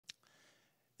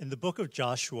In the book of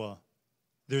Joshua,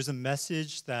 there's a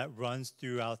message that runs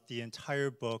throughout the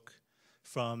entire book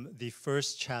from the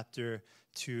first chapter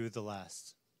to the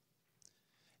last.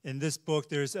 In this book,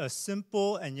 there's a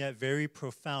simple and yet very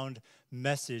profound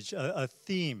message, a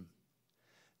theme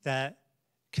that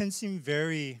can seem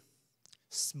very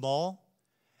small,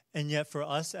 and yet for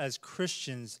us as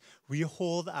Christians, we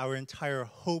hold our entire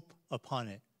hope upon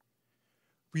it.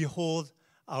 We hold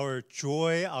our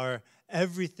joy, our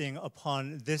everything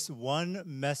upon this one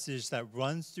message that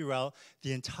runs throughout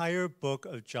the entire book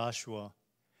of Joshua.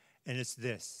 And it's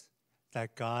this,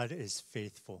 that God is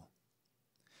faithful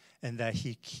and that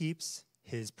he keeps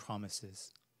his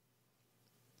promises.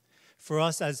 For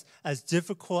us, as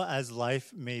difficult as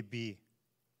life may be,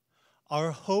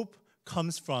 our hope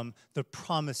comes from the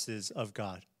promises of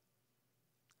God.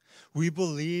 We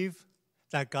believe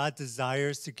that God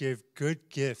desires to give good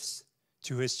gifts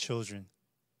to his children.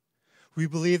 We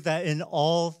believe that in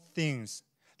all things,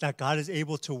 that God is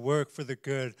able to work for the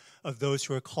good of those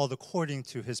who are called according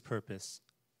to his purpose.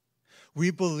 We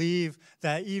believe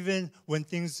that even when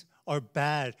things are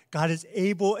bad, God is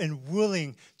able and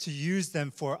willing to use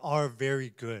them for our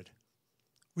very good.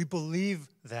 We believe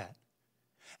that.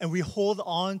 And we hold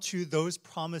on to those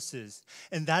promises.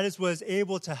 And that is what is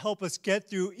able to help us get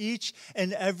through each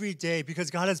and every day,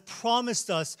 because God has promised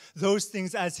us those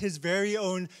things as his very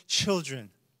own children.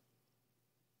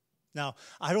 Now,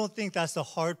 I don't think that's the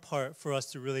hard part for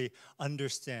us to really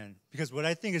understand, because what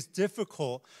I think is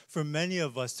difficult for many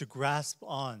of us to grasp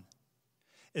on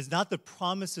is not the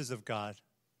promises of God,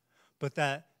 but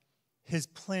that his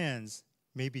plans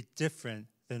may be different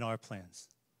than our plans.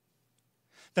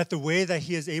 That the way that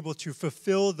he is able to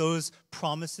fulfill those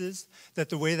promises, that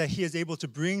the way that he is able to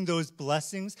bring those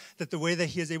blessings, that the way that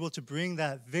he is able to bring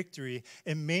that victory,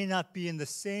 it may not be in the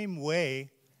same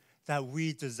way that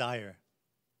we desire.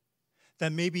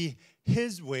 That maybe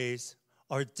his ways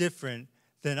are different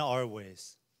than our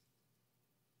ways.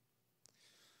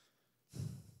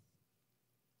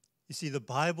 You see, the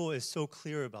Bible is so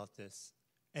clear about this,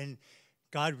 and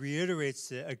God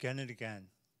reiterates it again and again.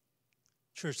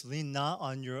 Church, lean not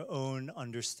on your own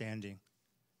understanding,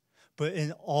 but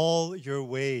in all your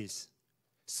ways,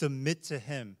 submit to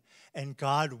him, and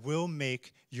God will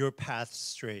make your path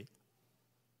straight.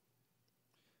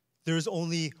 There is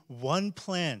only one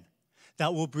plan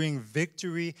that will bring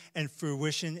victory and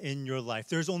fruition in your life.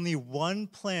 There's only one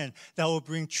plan that will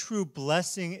bring true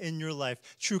blessing in your life,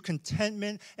 true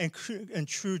contentment and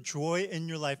true joy in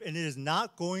your life. And it is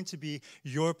not going to be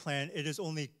your plan. It is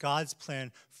only God's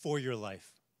plan for your life.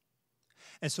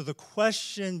 And so the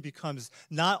question becomes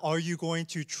not, are you going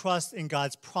to trust in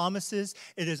God's promises?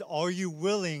 It is, are you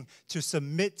willing to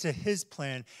submit to his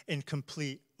plan in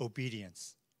complete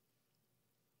obedience?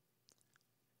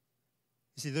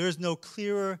 You see, there is no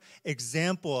clearer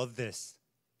example of this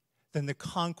than the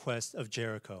conquest of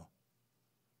Jericho.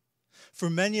 For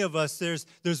many of us,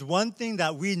 there's one thing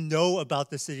that we know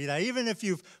about the city, that even if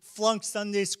you've flunked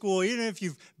Sunday school, even if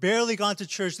you've barely gone to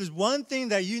church, there's one thing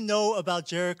that you know about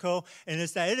Jericho, and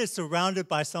it's that it is surrounded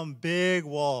by some big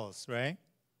walls, right?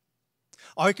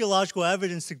 Archaeological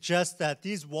evidence suggests that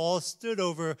these walls stood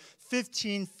over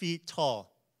 15 feet tall.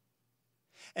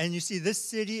 And you see, this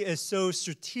city is so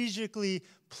strategically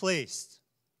placed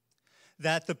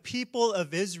that the people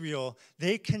of Israel,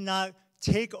 they cannot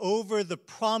take over the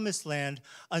promised land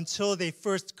until they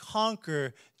first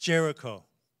conquer Jericho.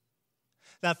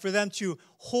 That for them to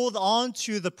hold on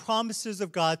to the promises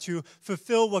of God, to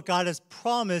fulfill what God has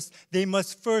promised, they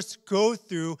must first go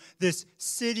through this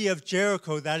city of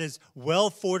Jericho that is well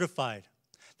fortified,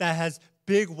 that has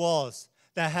big walls,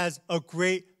 that has a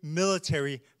great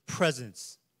military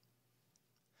presence.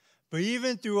 But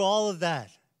even through all of that,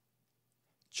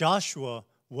 Joshua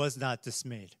was not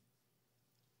dismayed.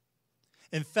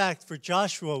 In fact, for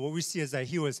Joshua, what we see is that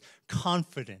he was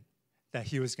confident that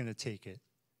he was going to take it.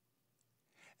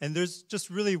 And there's just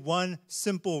really one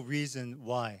simple reason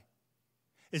why.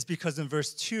 It's because in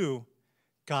verse 2,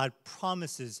 God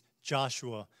promises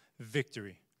Joshua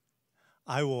victory.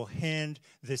 I will hand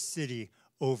this city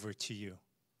over to you.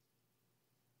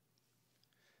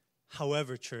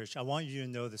 However, church, I want you to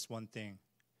know this one thing,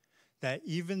 that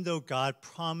even though God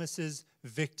promises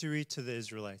victory to the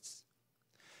Israelites,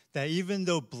 that even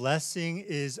though blessing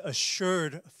is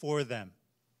assured for them,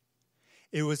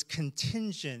 it was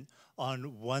contingent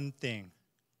on one thing,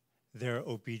 their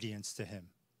obedience to him.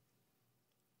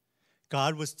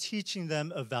 God was teaching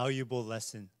them a valuable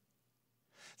lesson,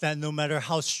 that no matter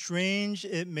how strange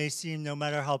it may seem, no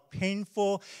matter how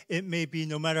painful it may be,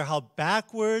 no matter how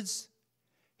backwards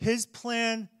his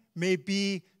plan may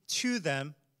be to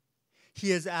them,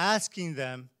 he is asking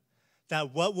them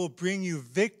that what will bring you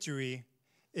victory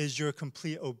is your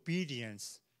complete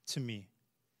obedience to me.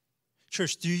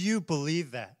 Church, do you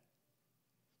believe that?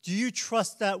 Do you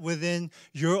trust that within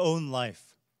your own life?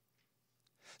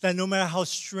 That no matter how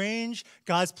strange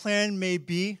God's plan may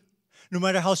be, no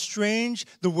matter how strange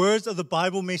the words of the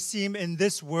Bible may seem in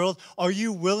this world, are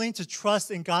you willing to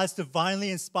trust in God's divinely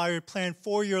inspired plan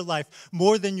for your life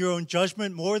more than your own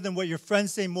judgment, more than what your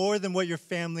friends say, more than what your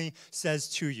family says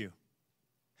to you?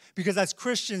 Because as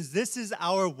Christians, this is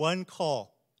our one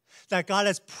call, that God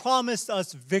has promised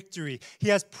us victory. He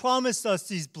has promised us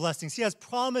these blessings. He has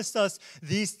promised us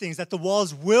these things, that the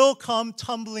walls will come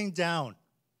tumbling down.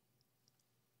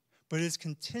 But it is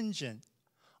contingent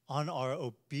on our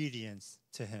obedience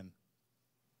to him.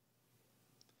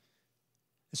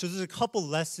 And so there's a couple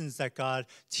lessons that God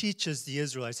teaches the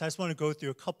Israelites. I just want to go through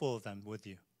a couple of them with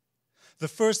you. The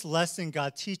first lesson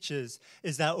God teaches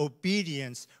is that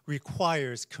obedience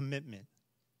requires commitment.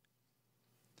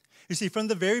 You see, from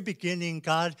the very beginning,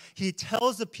 God, he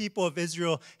tells the people of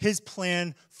Israel his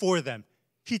plan for them.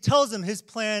 He tells them his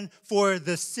plan for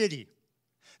the city.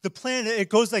 The plan, it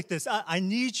goes like this. I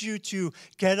need you to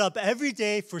get up every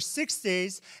day for 6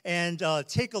 days and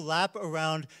take a lap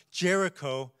around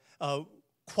Jericho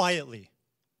quietly.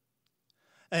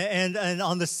 And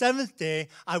on the 7th day,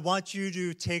 I want you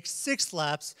to take 6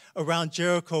 laps around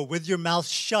Jericho with your mouth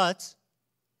shut.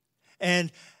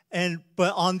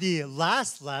 But on the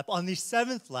last lap, on the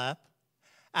 7th lap,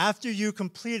 after you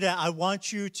complete it, I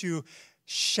want you to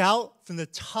shout from the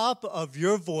top of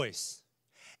your voice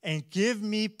and give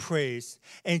me praise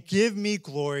and give me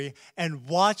glory and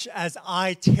watch as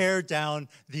I tear down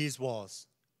these walls.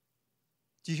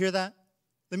 Do you hear that?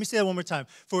 Let me say that one more time.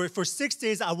 For 6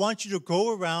 days, I want you to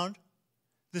go around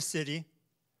the city.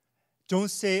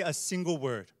 Don't say a single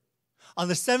word. On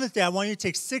the 7th day, I want you to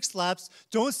take 6 laps.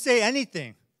 Don't say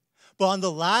anything. But on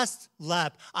the last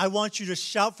lap, I want you to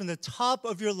shout from the top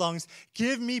of your lungs,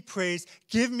 give me praise,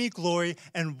 give me glory,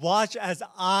 and watch as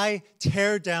I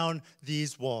tear down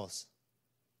these walls.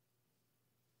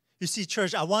 You see,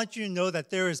 church, I want you to know that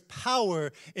there is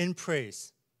power in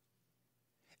praise.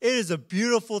 It is a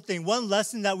beautiful thing. One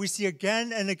lesson that we see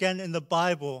again and again in the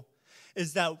Bible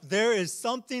is that there is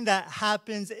something that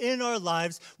happens in our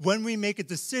lives when we make a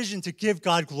decision to give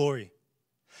God glory.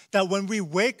 That when we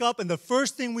wake up and the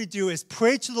first thing we do is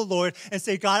pray to the Lord and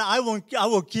say, God, I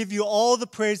will give you all the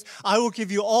praise. I will give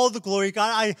you all the glory.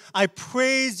 God, I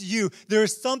praise you. There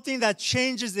is something that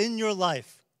changes in your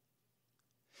life.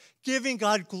 Giving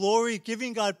God glory,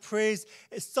 giving God praise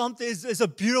is a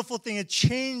beautiful thing. It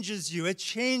changes you. It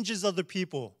changes other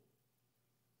people.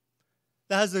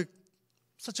 That is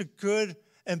such a good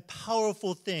and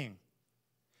powerful thing.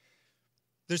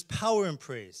 There's power in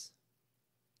praise.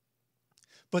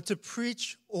 But to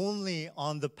preach only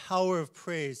on the power of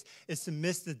praise is to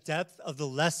miss the depth of the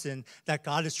lesson that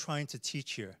God is trying to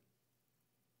teach here.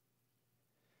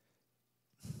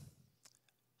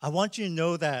 I want you to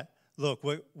know that, look,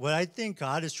 what I think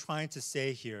God is trying to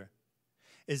say here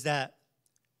is that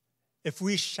if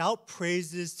we shout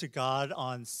praises to God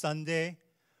on Sunday,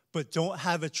 but don't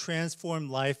have a transformed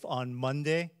life on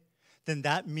Monday, then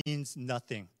that means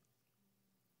nothing.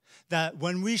 That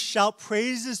when we shout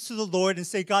praises to the Lord and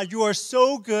say, God, you are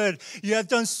so good, you have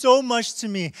done so much to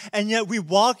me, and yet we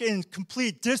walk in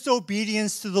complete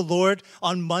disobedience to the Lord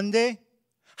on Monday,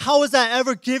 how is that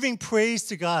ever giving praise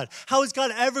to God? How is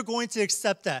God ever going to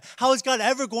accept that? How is God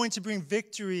ever going to bring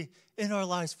victory in our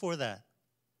lives for that?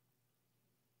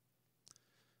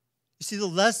 You see, the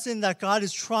lesson that God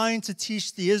is trying to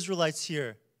teach the Israelites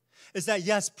here is that,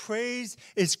 yes, praise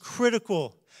is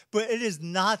critical, but it is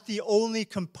not the only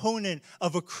component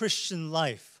of a Christian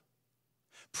life.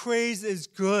 Praise is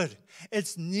good.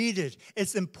 It's needed.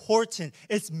 It's important.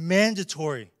 It's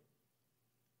mandatory.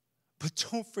 But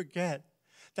don't forget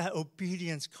that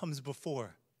obedience comes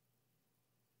before.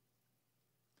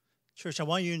 Church, I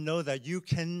want you to know that you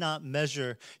cannot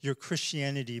measure your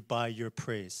Christianity by your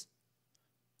praise.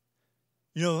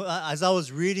 You know, as I was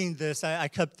reading this, I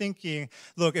kept thinking,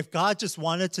 look, if God just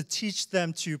wanted to teach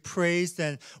them to praise,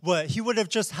 then what? He would have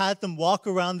just had them walk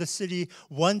around the city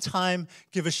one time,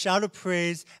 give a shout of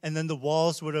praise, and then the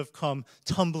walls would have come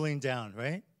tumbling down,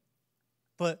 right?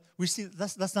 But we see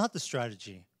that's not the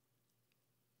strategy.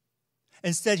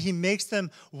 Instead, he makes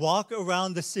them walk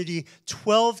around the city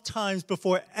 12 times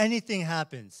before anything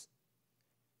happens,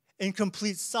 in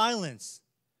complete silence.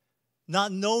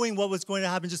 Not knowing what was going to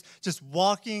happen, just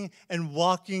walking and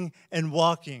walking and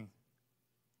walking. You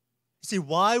see,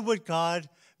 why would God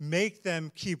make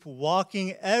them keep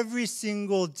walking every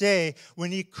single day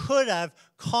when he could have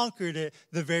conquered it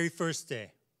the very first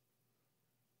day?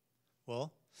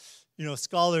 Well,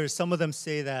 scholars, some of them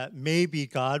say that maybe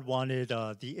God wanted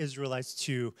the Israelites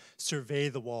to survey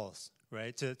the walls,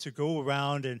 right? To go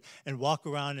around and walk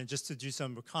around and just to do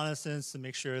some reconnaissance to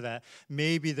make sure that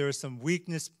maybe there was some weak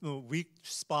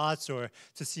spots, or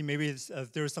to see maybe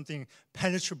if there was something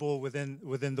penetrable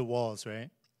within the walls, right?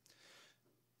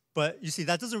 But you see,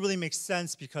 that doesn't really make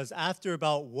sense, because after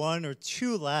about 1 or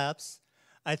 2 laps,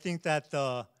 I think that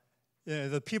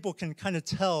the people can kind of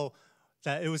tell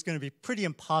that it was going to be pretty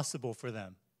impossible for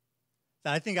them.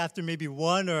 That I think after maybe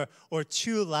 1 or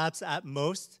 2 laps at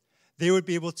most, they would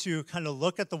be able to kind of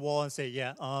look at the wall and say,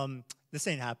 yeah, this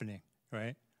ain't happening,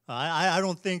 right? I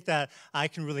don't think that I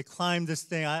can really climb this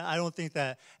thing. I don't think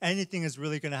that anything is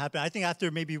really going to happen. I think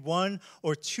after maybe 1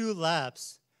 or 2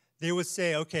 laps, they would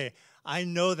say, okay, I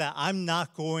know that I'm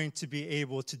not going to be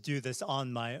able to do this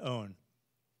on my own.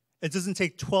 It doesn't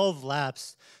take 12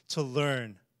 laps to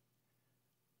learn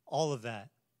all of that.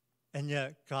 And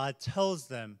yet God tells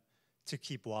them to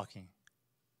keep walking.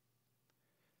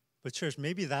 But church,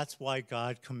 maybe that's why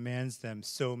God commands them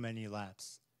so many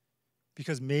laps.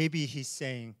 Because maybe he's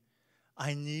saying,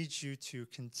 I need you to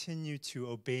continue to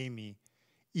obey me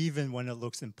even when it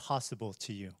looks impossible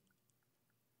to you.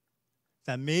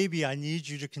 That maybe I need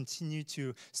you to continue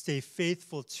to stay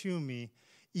faithful to me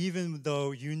even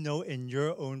though you know in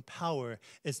your own power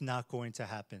it's not going to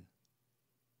happen.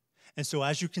 And so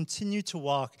as you continue to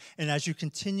walk and as you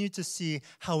continue to see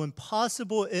how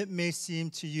impossible it may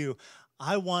seem to you,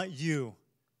 I want you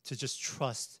to just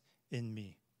trust in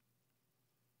me.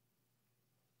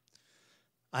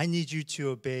 I need you to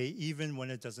obey even when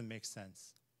it doesn't make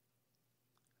sense.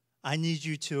 I need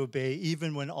you to obey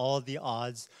even when all the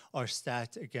odds are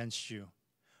stacked against you.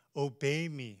 Obey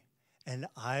me and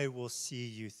I will see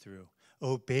you through.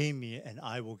 Obey me and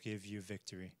I will give you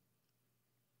victory.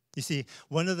 You see,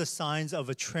 one of the signs of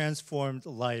a transformed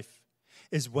life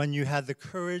is when you have the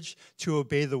courage to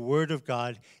obey the word of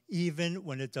God even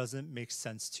when it doesn't make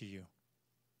sense to you.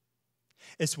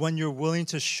 It's when you're willing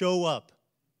to show up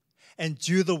and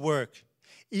do the work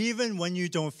even when you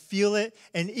don't feel it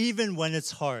and even when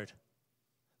it's hard.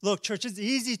 Look, church, it's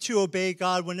easy to obey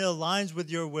God when it aligns with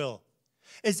your will.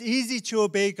 It's easy to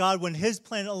obey God when his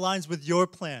plan aligns with your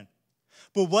plan.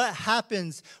 But what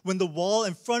happens when the wall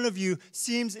in front of you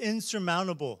seems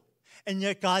insurmountable, and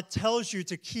yet God tells you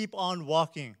to keep on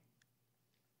walking?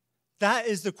 That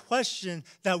is the question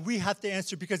that we have to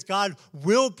answer, because God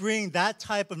will bring that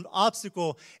type of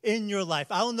obstacle in your life.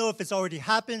 I don't know if it's already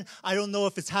happened. I don't know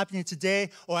if it's happening today,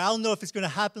 or I don't know if it's going to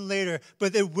happen later,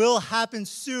 but it will happen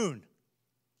soon.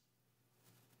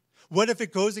 What if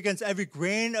it goes against every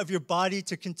grain of your body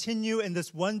to continue in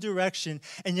this one direction,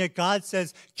 and yet God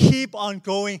says, keep on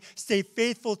going, stay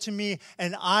faithful to me,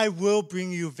 and I will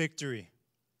bring you victory?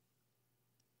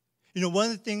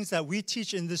 One of the things that we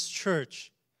teach in this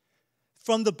church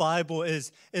from the Bible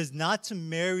is not to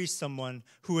marry someone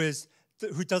who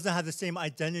doesn't have the same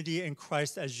identity in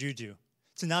Christ as you do,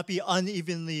 to not be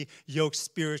unevenly yoked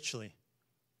spiritually.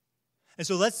 And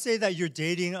so let's say that you're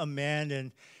dating a man,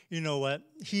 and you know what?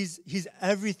 He's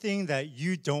everything that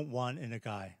you don't want in a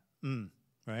guy,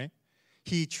 right?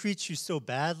 He treats you so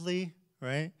badly,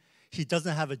 right? He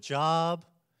doesn't have a job.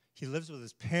 He lives with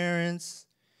his parents.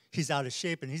 He's out of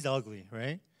shape, and he's ugly,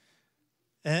 right?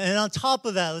 And on top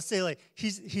of that, let's say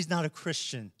he's not a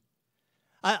Christian.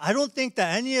 I don't think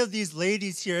that any of these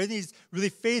ladies here, these really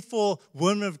faithful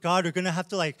women of God, are going to have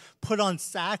to put on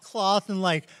sackcloth and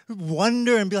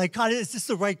wonder and be like, God, is this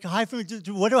the right guy for me?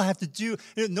 What do I have to do?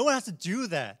 No one has to do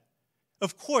that.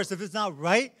 Of course, if it's not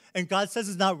right and God says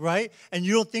it's not right and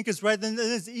you don't think it's right, then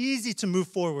it's easy to move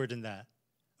forward in that.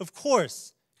 Of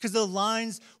course, because it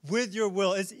aligns with your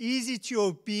will. It's easy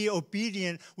to be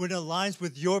obedient when it aligns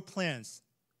with your plans.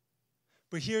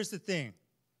 But here's the thing.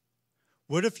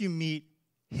 What if you meet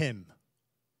him,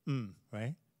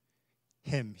 right?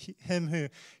 Him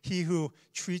who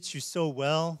treats you so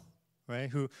well, right?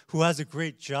 Who has a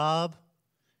great job.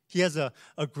 He has a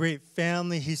great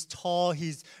family. He's tall.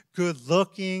 He's good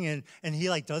looking, and he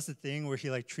does the thing where he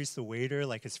treats the waiter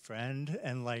like his friend,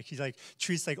 and he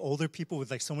treats older people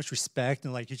with so much respect,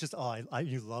 and you just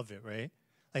you love it, right?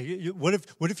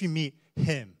 What if you meet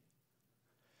him?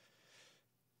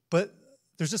 But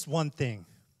there's just one thing.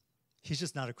 He's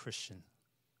just not a Christian.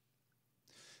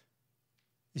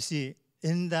 You see,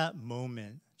 in that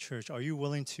moment, church, are you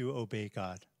willing to obey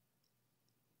God?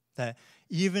 That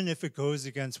even if it goes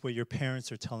against what your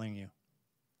parents are telling you,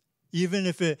 even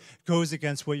if it goes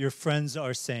against what your friends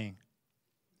are saying,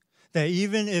 That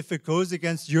even if it goes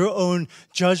against your own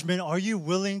judgment, are you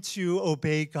willing to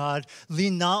obey God?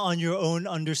 Lean not on your own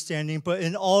understanding, but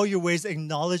in all your ways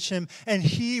acknowledge him, and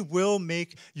he will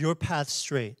make your path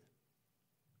straight.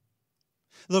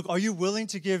 Look, are you willing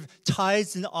to give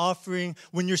tithes and offering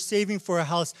when you're saving for a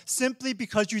house simply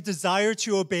because you desire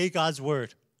to obey God's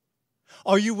word?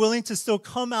 Are you willing to still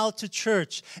come out to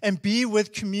church and be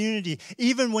with community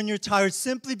even when you're tired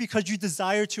simply because you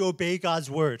desire to obey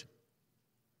God's word?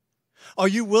 Are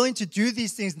you willing to do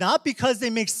these things not because they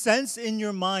make sense in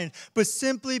your mind, but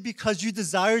simply because you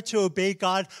desire to obey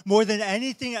God more than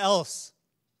anything else?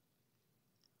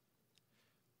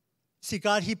 See,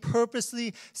 God, he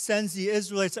purposely sends the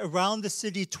Israelites around the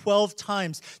city 12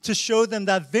 times to show them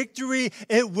that victory,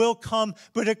 it will come,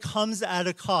 but it comes at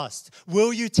a cost.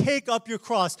 Will you take up your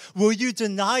cross? Will you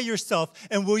deny yourself?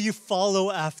 And will you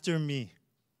follow after me?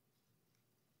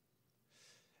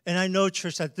 And I know,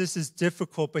 church, that this is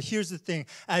difficult, but here's the thing.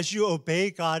 As you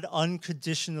obey God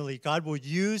unconditionally, God will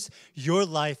use your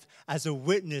life as a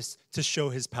witness to show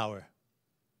his power.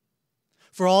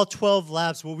 For all 12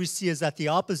 labs, what we see is that the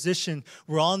opposition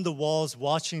were on the walls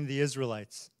watching the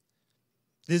Israelites.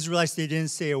 The Israelites, they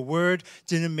didn't say a word,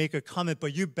 didn't make a comment,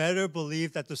 but you better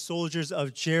believe that the soldiers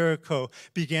of Jericho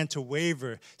began to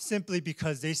waver simply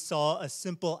because they saw a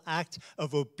simple act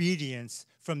of obedience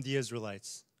from the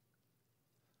Israelites.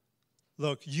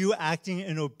 Look, you acting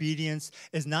in obedience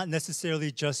is not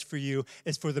necessarily just for you,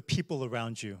 it's for the people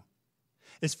around you.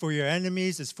 It's for your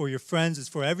enemies, it's for your friends, it's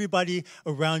for everybody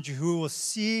around you who will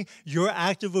see your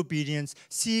act of obedience,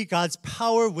 see God's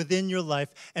power within your life,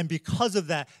 and because of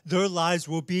that, their lives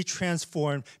will be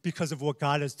transformed because of what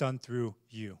God has done through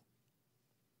you.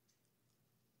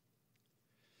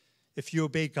 If you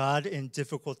obey God in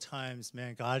difficult times,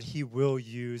 man, God, he will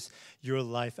use your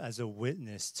life as a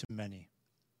witness to many.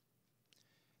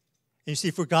 And you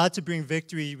see, for God to bring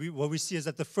victory, what we see is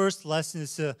that the first lesson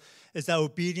is that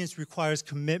obedience requires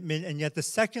commitment, and yet the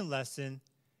second lesson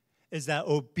is that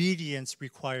obedience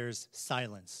requires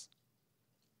silence.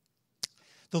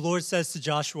 The Lord says to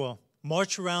Joshua,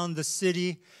 march around the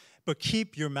city, but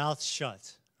keep your mouth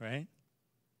shut, right?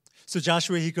 So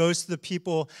Joshua, he goes to the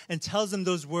people and tells them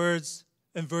those words.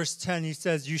 In verse 10, he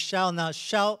says, you shall not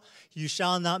shout, you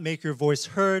shall not make your voice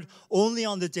heard. Only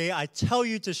on the day I tell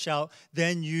you to shout,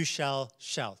 then you shall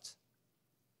shout.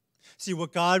 See,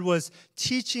 what God was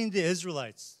teaching the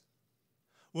Israelites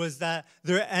was that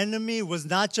their enemy was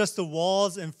not just the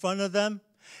walls in front of them,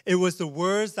 it was the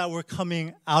words that were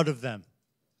coming out of them.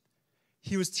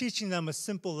 He was teaching them a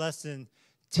simple lesson: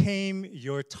 tame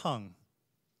your tongue.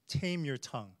 Tame your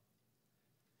tongue.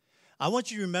 I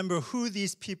want you to remember who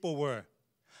these people were.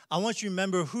 I want you to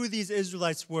remember who these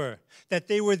Israelites were, that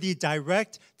they were the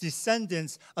direct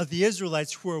descendants of the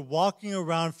Israelites who were walking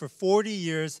around for 40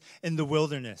 years in the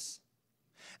wilderness.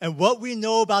 And what we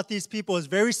know about these people is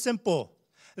very simple,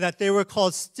 that they were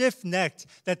called stiff-necked,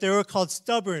 that they were called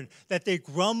stubborn, that they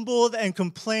grumbled and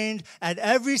complained at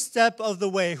every step of the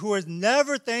way, who was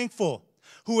never thankful,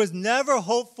 who was never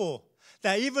hopeful,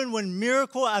 that even when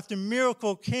miracle after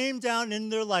miracle came down in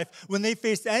their life, when they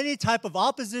faced any type of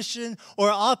opposition or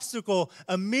obstacle,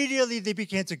 immediately they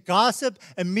began to gossip,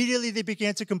 immediately they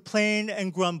began to complain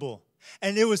and grumble.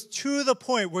 And it was to the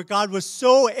point where God was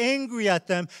so angry at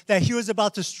them that he was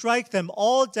about to strike them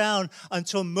all down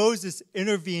until Moses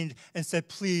intervened and said,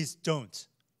 please don't.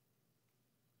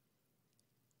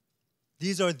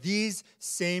 These are these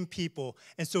same people.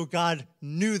 And so God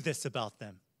knew this about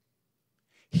them.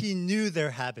 He knew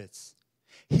their habits.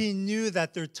 He knew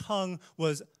that their tongue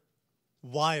was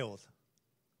wild.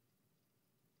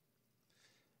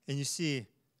 And you see,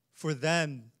 for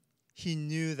them, he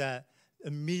knew that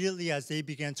immediately as they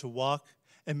began to walk,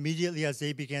 immediately as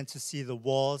they began to see the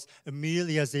walls,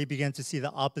 immediately as they began to see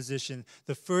the opposition,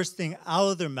 the first thing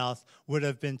out of their mouth would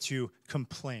have been to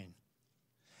complain.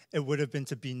 It would have been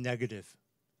to be negative.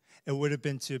 It would have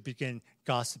been to begin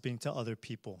gossiping to other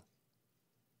people.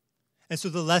 And so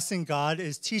the lesson God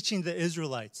is teaching the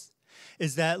Israelites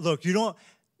is that, look,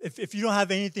 if you don't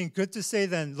have anything good to say,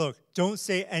 then look, don't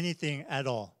say anything at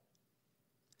all.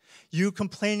 You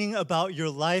complaining about your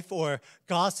life or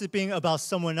gossiping about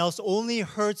someone else only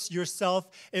hurts yourself.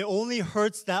 It only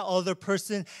hurts that other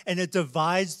person, and it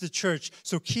divides the church.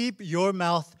 So keep your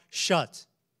mouth shut.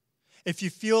 If you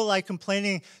feel like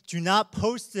complaining, do not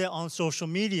post it on social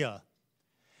media.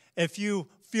 If you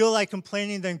feel like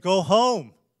complaining, then go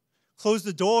home. Close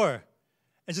the door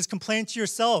and just complain to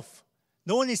yourself.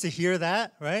 No one needs to hear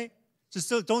that, right?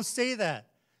 Just don't say that.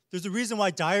 There's a reason why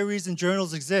diaries and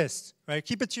journals exist, right?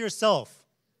 Keep it to yourself.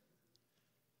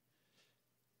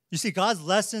 You see, God's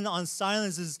lesson on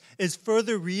silence is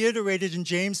further reiterated in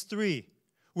James 3,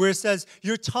 where it says,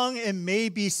 your tongue, it may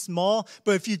be small,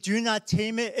 but if you do not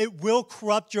tame it, it will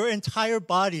corrupt your entire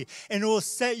body, and it will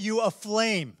set you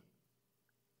aflame.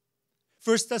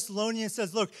 1 Thessalonians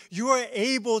says, look, you are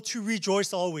able to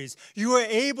rejoice always. You are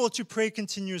able to pray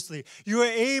continuously. You are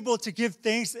able to give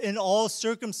thanks in all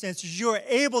circumstances. You are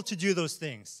able to do those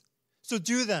things. So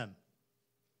do them.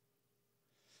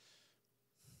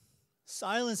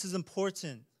 Silence is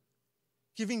important.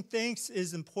 Giving thanks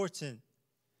is important.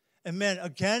 And man,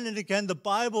 again and again, the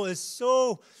Bible is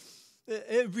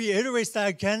it reiterates that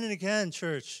again and again,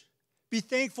 church. Be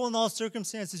thankful in all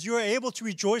circumstances. You are able to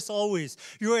rejoice always.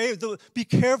 You are able to be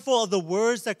careful of the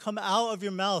words that come out of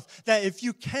your mouth. That if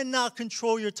you cannot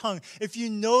control your tongue, if you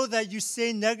know that you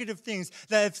say negative things,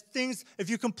 that if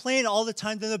you complain all the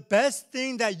time, then the best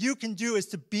thing that you can do is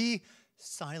to be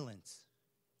silent.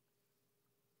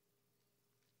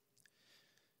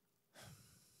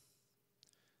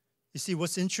 You see,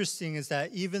 what's interesting is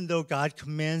that even though God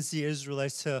commands the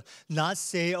Israelites to not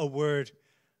say a word,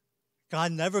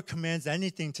 God never commands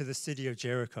anything to the city of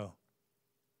Jericho.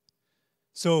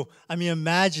 So,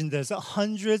 imagine this.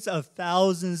 Hundreds of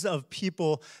thousands of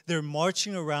people, they're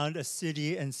marching around a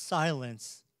city in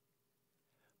silence.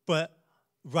 But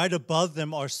right above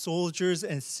them are soldiers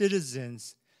and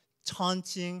citizens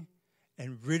taunting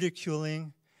and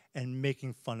ridiculing and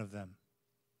making fun of them.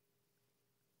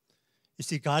 You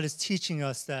see, God is teaching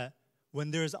us that when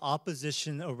there's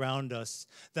opposition around us,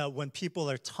 that when people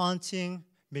are taunting,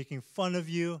 making fun of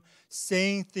you,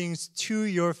 saying things to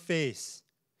your face,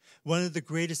 one of the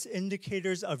greatest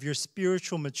indicators of your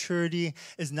spiritual maturity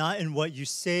is not in what you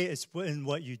say, it's in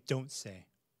what you don't say.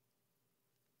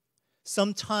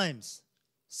 Sometimes,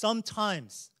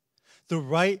 the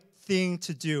right thing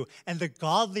to do and the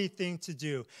godly thing to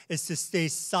do is to stay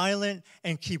silent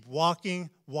and keep walking.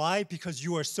 Why? Because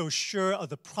you are so sure of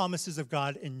the promises of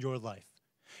God in your life.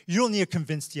 You don't need to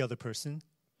convince the other person.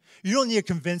 You don't need to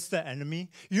convince the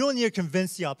enemy. You don't need to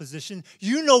convince the opposition.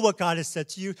 You know what God has said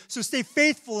to you, so stay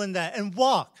faithful in that and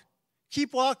walk.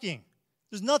 Keep walking.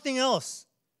 There's nothing else.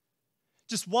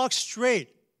 Just walk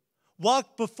straight.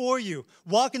 Walk before you.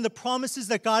 Walk in the promises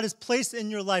that God has placed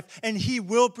in your life, and He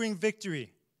will bring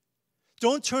victory.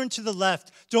 Don't turn to the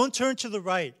left. Don't turn to the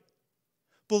right.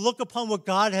 But look upon what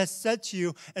God has said to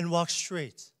you and walk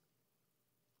straight.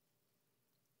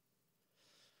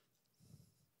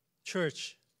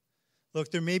 Church, look,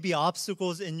 there may be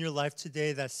obstacles in your life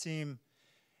today that seem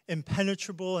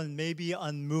impenetrable and maybe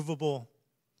unmovable.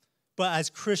 But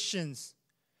as Christians,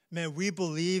 man, we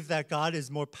believe that God is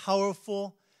more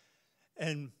powerful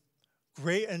and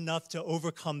great enough to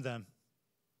overcome them.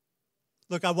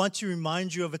 Look, I want to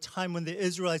remind you of a time when the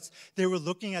Israelites, they were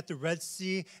looking at the Red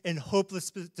Sea in hopeless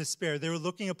despair. They were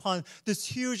looking upon this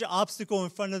huge obstacle in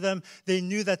front of them. They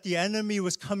knew that the enemy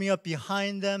was coming up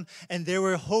behind them, and they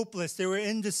were hopeless. They were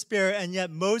in despair, and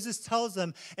yet Moses tells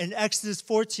them in Exodus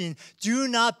 14, do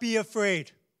not be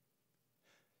afraid.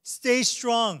 Stay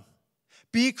strong.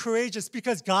 Be courageous,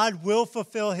 because God will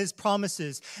fulfill His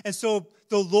promises. And so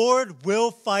the Lord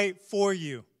will fight for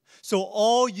you. So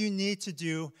all you need to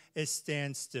do is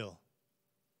stand still.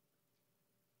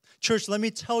 Church, let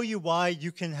me tell you why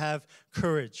you can have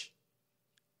courage.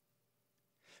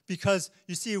 Because,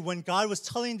 you see, when God was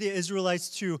telling the Israelites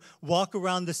to walk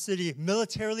around the city,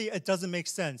 militarily, it doesn't make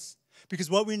sense. Because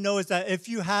what we know is that if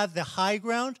you have the high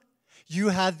ground, you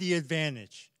have the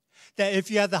advantage. That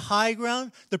if you have the high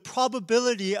ground, the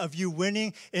probability of you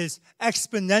winning is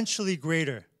exponentially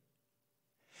greater.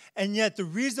 And yet the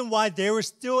reason why they were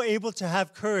still able to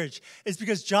have courage is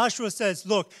because Joshua says,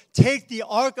 look, take the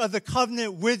Ark of the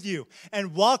Covenant with you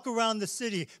and walk around the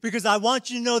city, because I want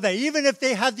you to know that even if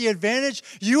they have the advantage,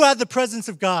 you have the presence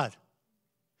of God.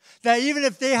 That even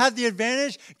if they have the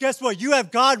advantage, guess what? You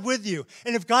have God with you.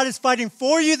 And if God is fighting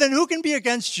for you, then who can be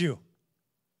against you?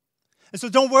 And so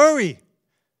don't worry.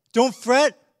 Don't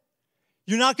fret.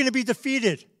 You're not going to be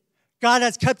defeated. God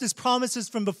has kept His promises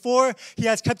from before. He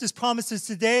has kept His promises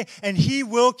today, and He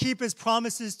will keep His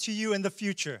promises to you in the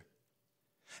future.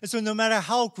 And so no matter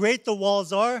how great the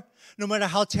walls are, no matter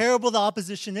how terrible the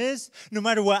opposition is, no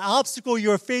matter what obstacle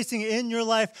you're facing in your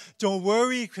life, don't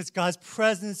worry, because God's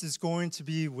presence is going to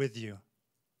be with you.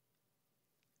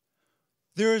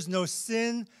 There is no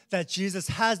sin that Jesus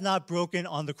has not broken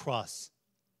on the cross.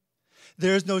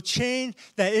 There is no chain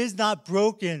that is not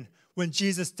broken when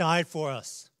Jesus died for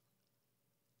us.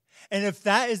 And if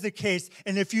that is the case,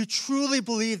 and if you truly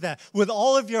believe that with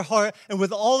all of your heart and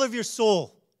with all of your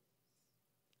soul,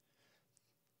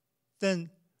 then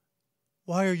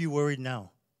why are you worried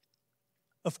now?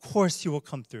 Of course He will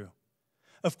come through.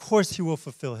 Of course, he will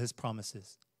fulfill his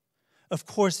promises. Of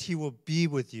course, he will be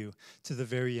with you to the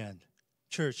very end.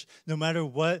 Church, no matter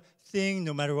what thing,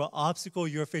 no matter what obstacle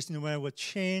you're facing, no matter what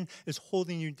chain is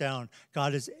holding you down,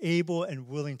 God is able and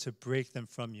willing to break them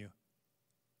from you.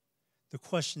 The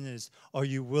question is, are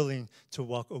you willing to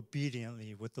walk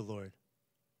obediently with the Lord?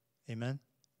 Amen?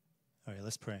 All right,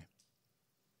 let's pray.